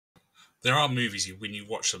There are movies when you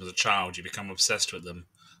watch them as a child, you become obsessed with them.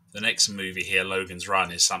 The next movie here, Logan's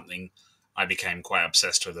Run, is something I became quite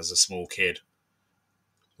obsessed with as a small kid.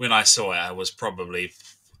 When I saw it, I was probably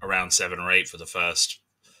around 7 or 8 for the first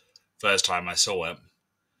time I saw it,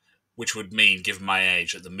 which would mean, given my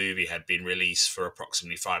age, that the movie had been released for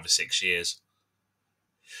approximately 5 or 6 years.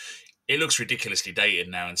 It looks ridiculously dated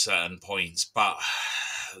now in certain points, but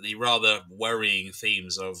the rather worrying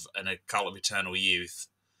themes of an occult of eternal youth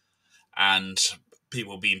and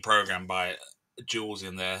people being programmed by jewels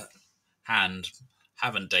in their hand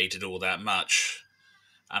haven't dated all that much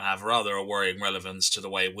and have rather a worrying relevance to the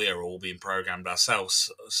way we're all being programmed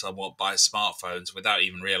ourselves somewhat by smartphones without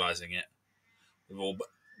even realizing it. We've all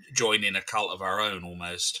joined in a cult of our own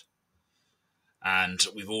almost, and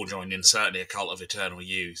we've all joined in certainly a cult of eternal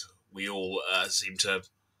youth. We all seem to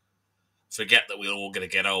forget that we're all going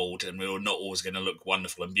to get old and we're not always going to look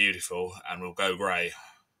wonderful and beautiful and we'll go grey.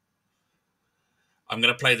 I'm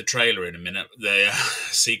going to play the trailer in a minute. The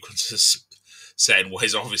sequences set in what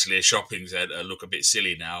is obviously a shopping centre look a bit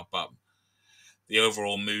silly now, but the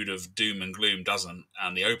overall mood of doom and gloom doesn't,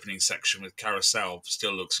 and the opening section with Carousel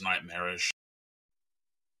still looks nightmarish.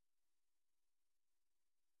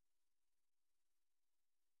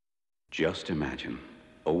 Just imagine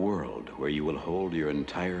a world where you will hold your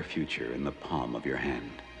entire future in the palm of your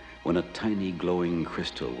hand, when a tiny glowing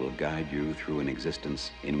crystal will guide you through an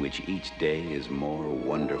existence in which each day is more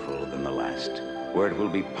wonderful than the last, where it will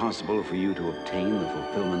be possible for you to obtain the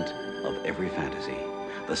fulfillment of every fantasy,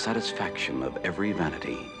 the satisfaction of every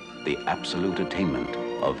vanity, the absolute attainment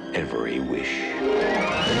of every wish.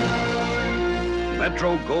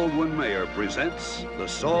 Metro-Goldwyn-Mayer presents the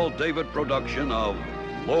Saul David production of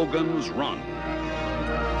Logan's Run.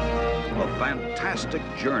 A fantastic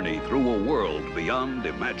journey through a world beyond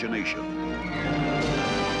imagination.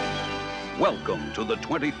 Welcome to the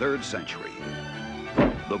 23rd century.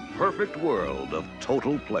 The perfect world of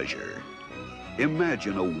total pleasure.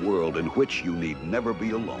 Imagine a world in which you need never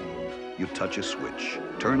be alone. You touch a switch,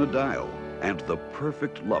 turn a dial, and the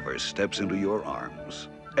perfect lover steps into your arms.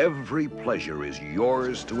 Every pleasure is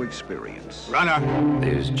yours to experience. Runner!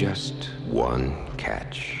 There's just one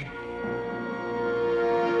catch.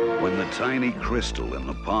 When the tiny crystal in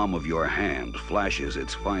the palm of your hand flashes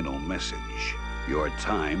its final message, your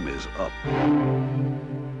time is up.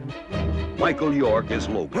 Michael York is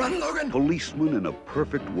Logan. Run, Logan! Policeman in a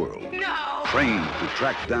perfect world. No! Trained to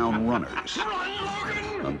track down runners. Run,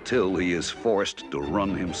 Logan! Until he is forced to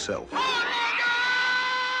run himself.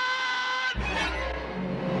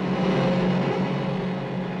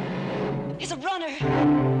 He's a runner.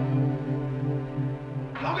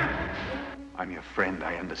 Logan! I'm your friend,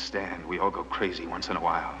 I understand. We all go crazy once in a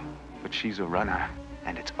while. But she's a runner,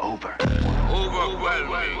 and it's over.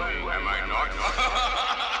 Overwhelming, am I not?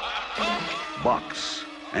 Box,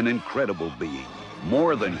 an incredible being.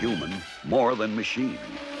 More than human, more than machine.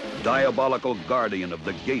 Diabolical guardian of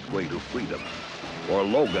the gateway to freedom. For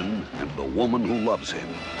Logan and the woman who loves him.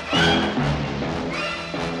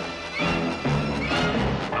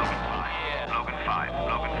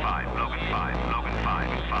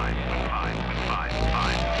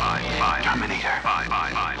 Terminator. Now.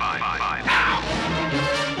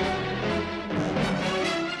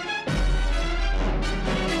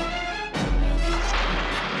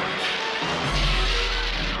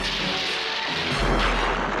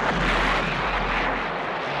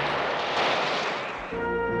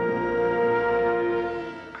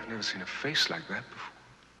 I've never seen a face like that before.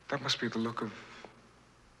 That must be the look of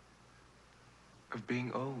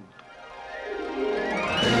being old.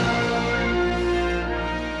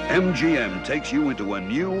 MGM takes you into a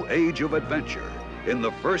new age of adventure in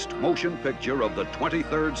the first motion picture of the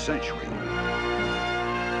 23rd century.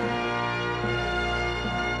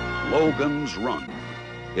 Logan's Run.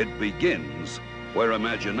 It begins where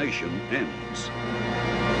imagination ends.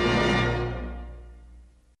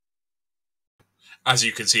 As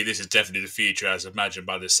you can see, this is definitely the future as imagined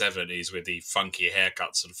by the 70s with the funky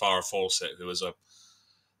haircuts, and Farrah Fawcett, who was a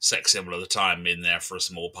sex symbol at the time, in there for a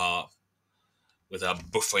small part with her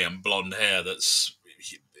buffy and blonde hair that's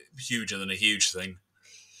huger than a huge thing.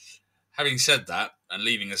 Having said that, and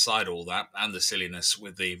leaving aside all that and the silliness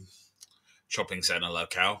with the shopping centre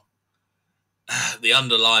locale, the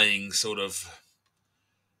underlying sort of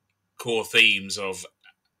core themes of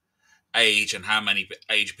age and how many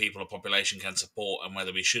age people a population can support and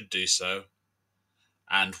whether we should do so,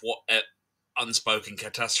 and what unspoken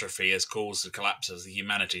catastrophe has caused the collapse of the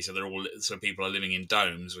humanity, so people are living in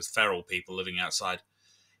domes with feral people living outside,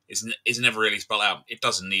 is never really spelled out. It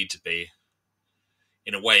doesn't need to be.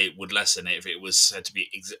 In a way, it would lessen it if it was said to be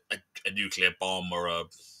a nuclear bomb or a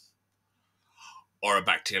or a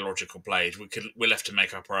bacteriological plague. We're left to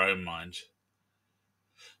make up our own mind.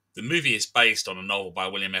 The movie is based on a novel by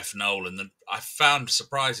William F. Nolan that I found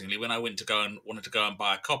surprisingly when I wanted to go and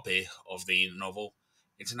buy a copy of the novel.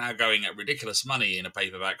 It's now going at ridiculous money in a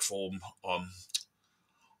paperback form on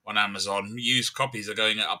Amazon. Used copies are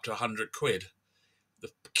going at up to £100. The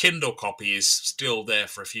Kindle copy is still there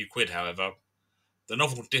for a few quid, however. The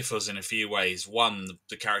novel differs in a few ways. One,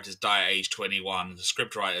 the characters die at age 21. The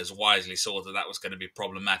scriptwriters wisely saw that was going to be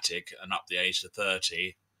problematic and upped the age to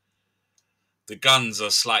 30. The guns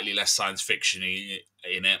are slightly less science fiction-y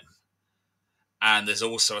in it. And there's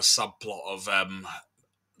also a subplot of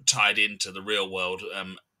tied into the real world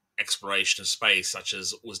exploration of space, such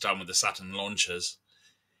as was done with the Saturn launchers.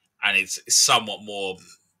 And it's somewhat more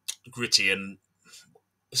gritty and,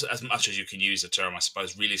 as much as you can use the term, I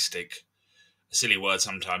suppose, realistic. A silly word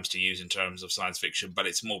sometimes to use in terms of science fiction, but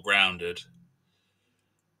it's more grounded.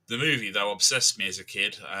 The movie, though, obsessed me as a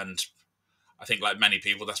kid, and I think, like many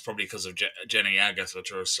people, that's probably because of Jenny Agatha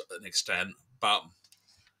to an extent, but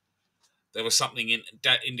there was something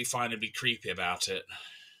indefinably creepy about it,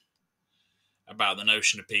 about the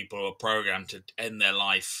notion of people who are programmed to end their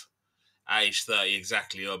life at age 30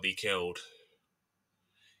 exactly or be killed.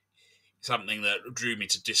 Something that drew me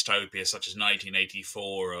to dystopia such as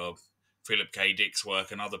 1984 or Philip K. Dick's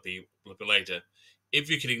work and other people later. If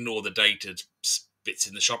you can ignore the dated bits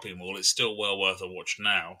in the shopping mall, it's still well worth a watch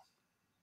now.